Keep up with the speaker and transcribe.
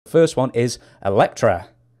first one is Elektra.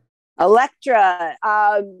 Elektra.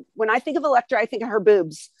 When I think of Elektra, I think of her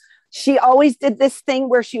boobs. She always did this thing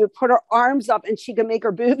where she would put her arms up and she could make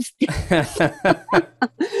her boobs.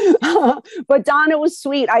 But Donna was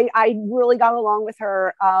sweet. I really got along with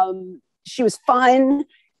her. She was fun,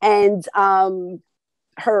 and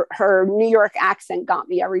her New York accent got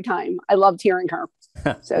me every time. I loved hearing her.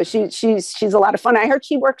 So she's a lot of fun. I heard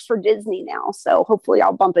she works for Disney now, so hopefully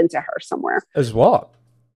I'll bump into her somewhere. As what?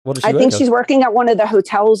 What does she I think she's working at one of the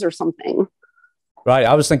hotels or something. Right,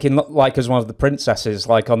 I was thinking like as one of the princesses,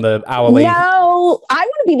 like on the hourly. No, I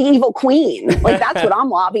want to be the evil queen. Like that's what I'm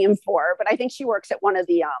lobbying for. But I think she works at one of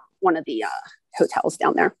the hotels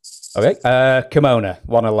down there. Okay, Kimona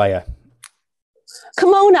Wanalaya.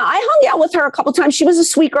 Kimona, I hung out with her a couple times. She was a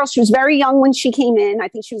sweet girl. She was very young when she came in. I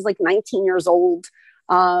think she was like 19 years old.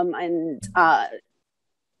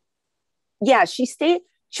 Yeah, she stayed.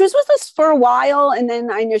 She was with us for a while, and then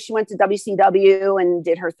I know she went to WCW and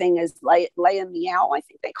did her thing as Leia Meow, I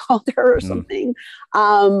think they called her or something.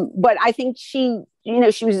 But I think she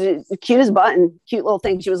was cute as a button, cute little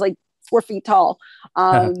thing. She was like 4 feet tall.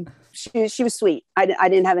 She was sweet. I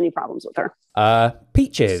didn't have any problems with her.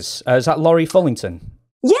 Peaches, is that Laurie Fullington?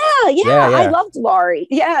 Yeah. I loved Laurie.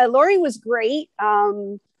 Yeah, Laurie was great.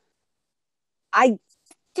 I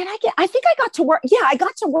think I got to work. Yeah, I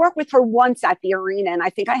got to work with her once at the arena, and I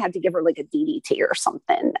think I had to give her like a DDT or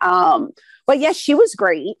something. But yeah, she was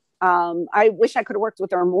great. I wish I could have worked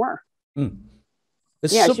with her more. She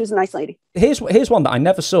was a nice lady. Here's one that I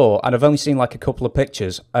never saw, and I've only seen like a couple of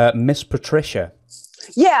pictures. Miss Patricia.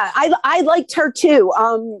 Yeah, I liked her too.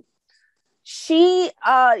 She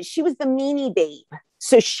was the meanie babe.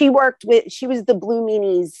 So she was the Blue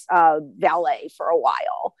Meanies valet for a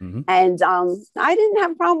while. Mm-hmm. And I didn't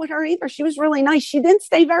have a problem with her either. She was really nice. She didn't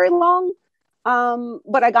stay very long,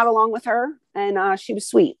 but I got along with her, and she was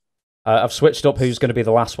sweet. I've switched up who's going to be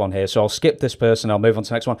the last one here, so I'll skip this person. I'll move on to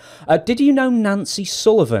the next one. Did you know Nancy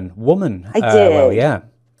Sullivan, woman? I did. Well, yeah.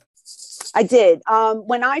 I did.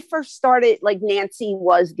 When I first started, like Nancy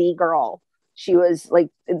was the girl. She was like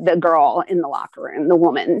the girl in the locker room, the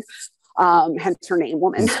woman. Hence her name,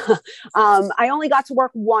 Woman. I only got to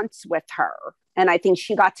work once with her, and I think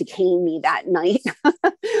she got to cane me that night.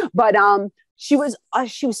 But she was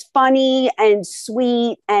funny and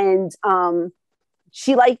sweet, and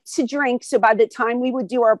she liked to drink. So by the time we would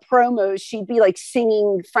do our promos, she'd be like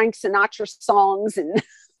singing Frank Sinatra songs, and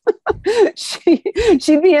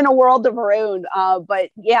she'd be in a world of her own. But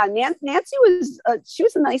yeah, Nancy she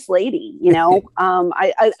was a nice lady, you know.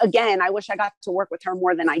 I wish I got to work with her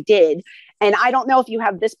more than I did. And I don't know if you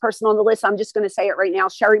have this person on the list. I'm just going to say it right now.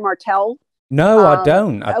 Sherry Martel. No, I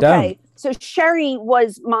don't. I don't. So Sherry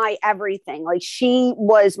was my everything. Like she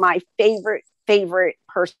was my favorite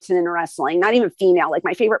person in wrestling, not even female, like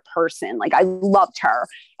my favorite person. Like I loved her.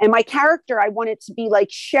 And my character, I wanted to be like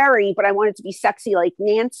Sherry, but I wanted to be sexy like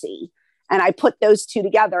Nancy. And I put those two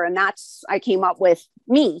together, and I came up with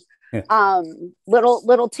me. Yeah.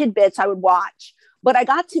 Little tidbits I would watch. But I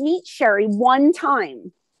got to meet Sherry one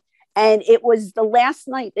time, and it was the last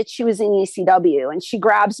night that she was in ECW, and she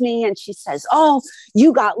grabs me and she says, "Oh,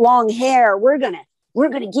 you got long hair. We're going to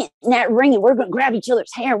get in that ring, and we're going to grab each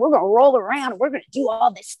other's hair. We're going to roll around, and we're going to do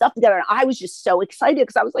all this stuff together." And I was just so excited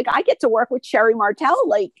because I was like, I get to work with Sherry Martel,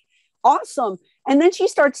 like awesome. And then she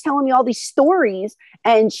starts telling me all these stories,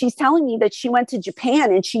 and she's telling me that she went to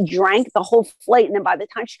Japan and she drank the whole flight. And then by the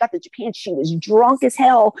time she got to Japan, she was drunk as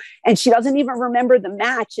hell, and she doesn't even remember the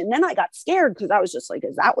match. And then I got scared because I was just like,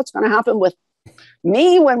 is that what's going to happen with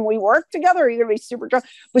me when we work together? Are you going to be super drunk?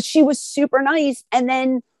 But she was super nice. And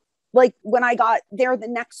then like when I got there the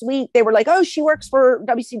next week, they were like, "Oh, she works for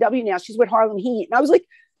WCW now. She's with Harlem Heat." And I was like,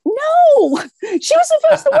 no, she was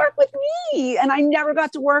supposed to work with me. And I never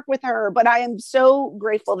got to work with her, but I am so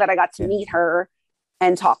grateful that I got to meet her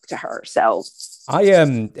and talk to her. So I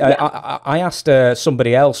asked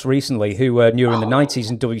somebody else recently who knew her in the 90s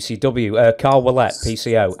in WCW, Carl Willett,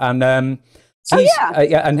 PCO. And and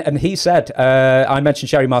he said, I mentioned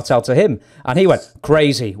Sherry Martel to him, and he went,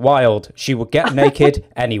 crazy, wild. She would get naked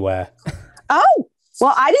anywhere. Oh,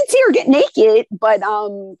 well, I didn't see her get naked, but,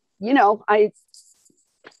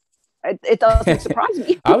 it doesn't surprise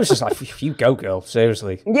me. I was just like, you go, girl.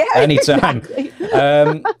 Seriously. Yeah. Anytime. Exactly.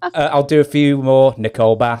 I'll do a few more.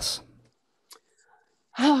 Nicole Bass.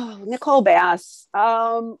 Oh, Nicole Bass.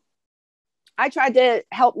 I tried to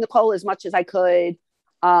help Nicole as much as I could.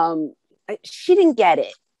 She didn't get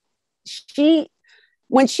it.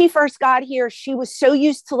 When she first got here, she was so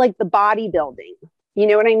used to like the bodybuilding, you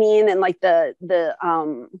know what I mean? And like like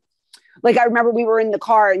I remember we were in the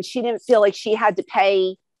car and she didn't feel like she had to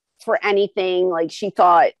pay for anything. Like she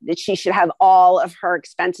thought that she should have all of her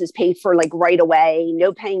expenses paid for like right away,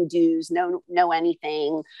 no paying dues, no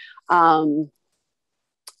anything.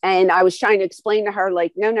 And I was trying to explain to her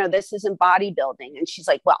like, no, this isn't bodybuilding. And she's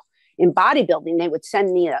like, well, in bodybuilding, they would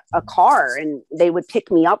send me a car and they would pick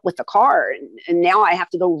me up with a car. And now I have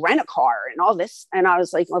to go rent a car and all this. And I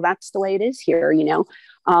was like, well, that's the way it is here, you know?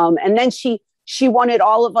 And then she wanted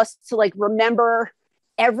all of us to like remember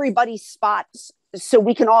everybody's spots so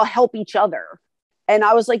we can all help each other. And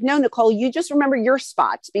I was like, no, Nicole, you just remember your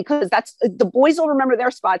spots, because that's the boys will remember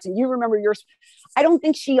their spots and you remember yours. I don't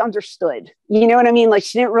think she understood, you know what I mean? Like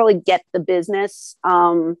she didn't really get the business.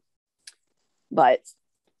 But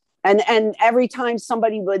every time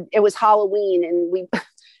somebody it was Halloween and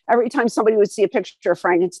every time somebody would see a picture of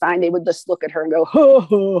Frankenstein, they would just look at her and go, ho,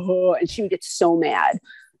 ho, ho, and she would get so mad.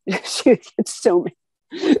 She would get so mad.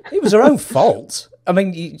 It was her own fault. I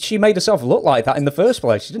mean, she made herself look like that in the first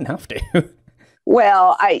place. She didn't have to.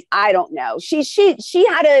 Well, I don't know. She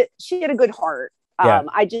had a good heart. Yeah.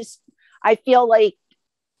 I feel like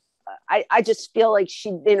I just feel like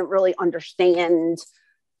she didn't really understand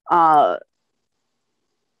what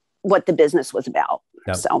the business was about.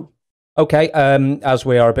 No. So okay, as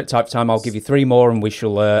we are a bit tight for time, I'll give you 3 more, and we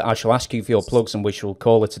shall. I shall ask you for your plugs, and we shall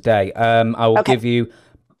call it a day. I will give you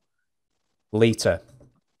Lita.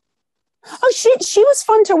 Oh, she was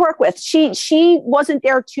fun to work with. She wasn't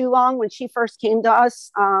there too long when she first came to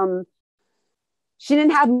us. She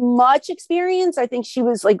didn't have much experience. I think she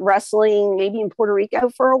was like wrestling maybe in Puerto Rico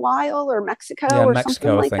for a while, or Mexico, or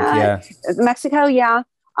something like that. Yeah. Mexico, yeah.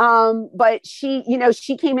 But she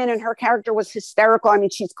came in and her character was hysterical. I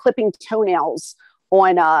mean, she's clipping toenails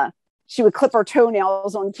on, she would clip her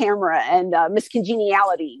toenails on camera, and Miss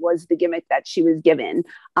Congeniality was the gimmick that she was given.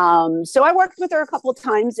 So I worked with her a couple of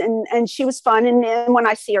times, and she was fun. And when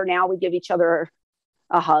I see her now, we give each other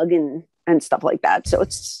a hug and stuff like that. So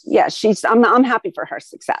I'm happy for her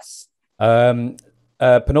success.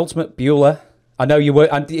 Penultimate, Beulah. I know you were,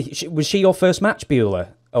 was she your first match, Beulah?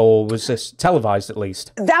 Or was this televised at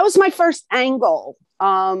least? That was my first angle.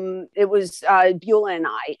 It was Beulah and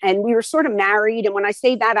I, and we were sort of married. And when I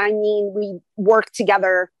say that, I mean, we worked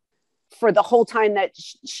together for the whole time that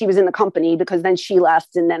she was in the company, because then she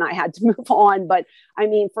left and then I had to move on. But I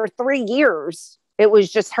mean, for 3 years, it was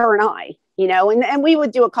just her and I, you know, and we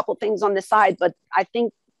would do a couple things on the side, but I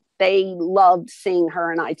think they loved seeing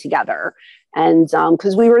her and I together. And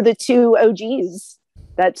because we were the 2 OGs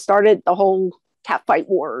that started the whole catfight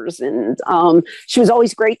wars, and she was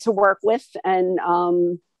always great to work with. And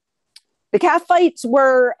the catfights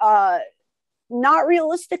were not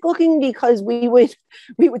realistic looking, because we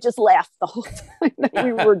would just laugh the whole time that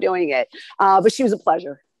we were doing it. But she was a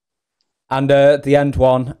pleasure. And the end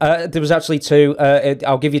one, there was actually 2.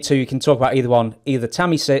 I'll give you 2. You can talk about either one, either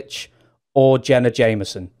Tammy Sytch or Jenna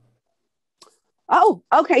Jameson. Oh,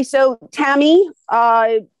 okay. So Tammy,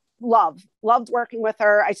 loved working with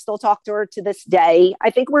her. I still talk to her to this day. I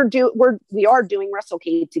think we are doing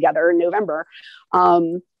WrestleCade together in November.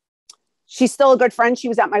 She's still a good friend. She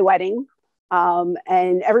was at my wedding.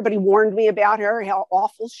 And everybody warned me about her, how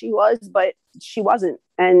awful she was, but she wasn't.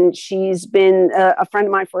 And she's been a friend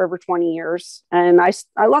of mine for over 20 years. And I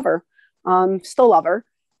love her. Still love her.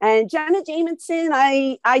 And Jenna Jameson,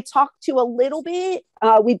 I talked to a little bit.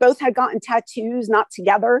 We both had gotten tattoos, not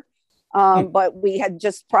together. But we had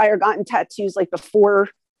just prior gotten tattoos like before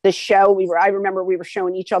the show. I remember we were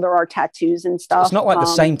showing each other our tattoos and stuff. It's not like the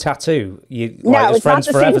same tattoo. It's friends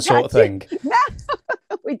forever sort of thing.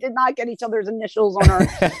 No, we did not get each other's initials on her.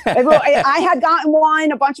 I had gotten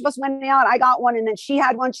one. A bunch of us went out. I got one, and then she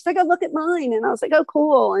had one. She's like, "Oh, look at mine," and I was like, "Oh,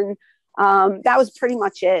 cool." And that was pretty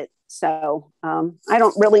much it. So I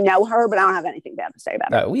don't really know her, but I don't have anything bad to say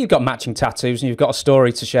about her. Well, you've got matching tattoos and you've got a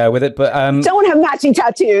story to share with it. But don't have matching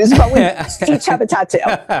tattoos, but we each have a tattoo.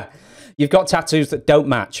 You've got tattoos that don't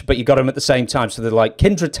match, but you got them at the same time. So they're like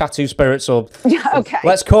kindred tattoo spirits, or okay.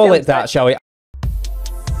 Let's call it that, shall we?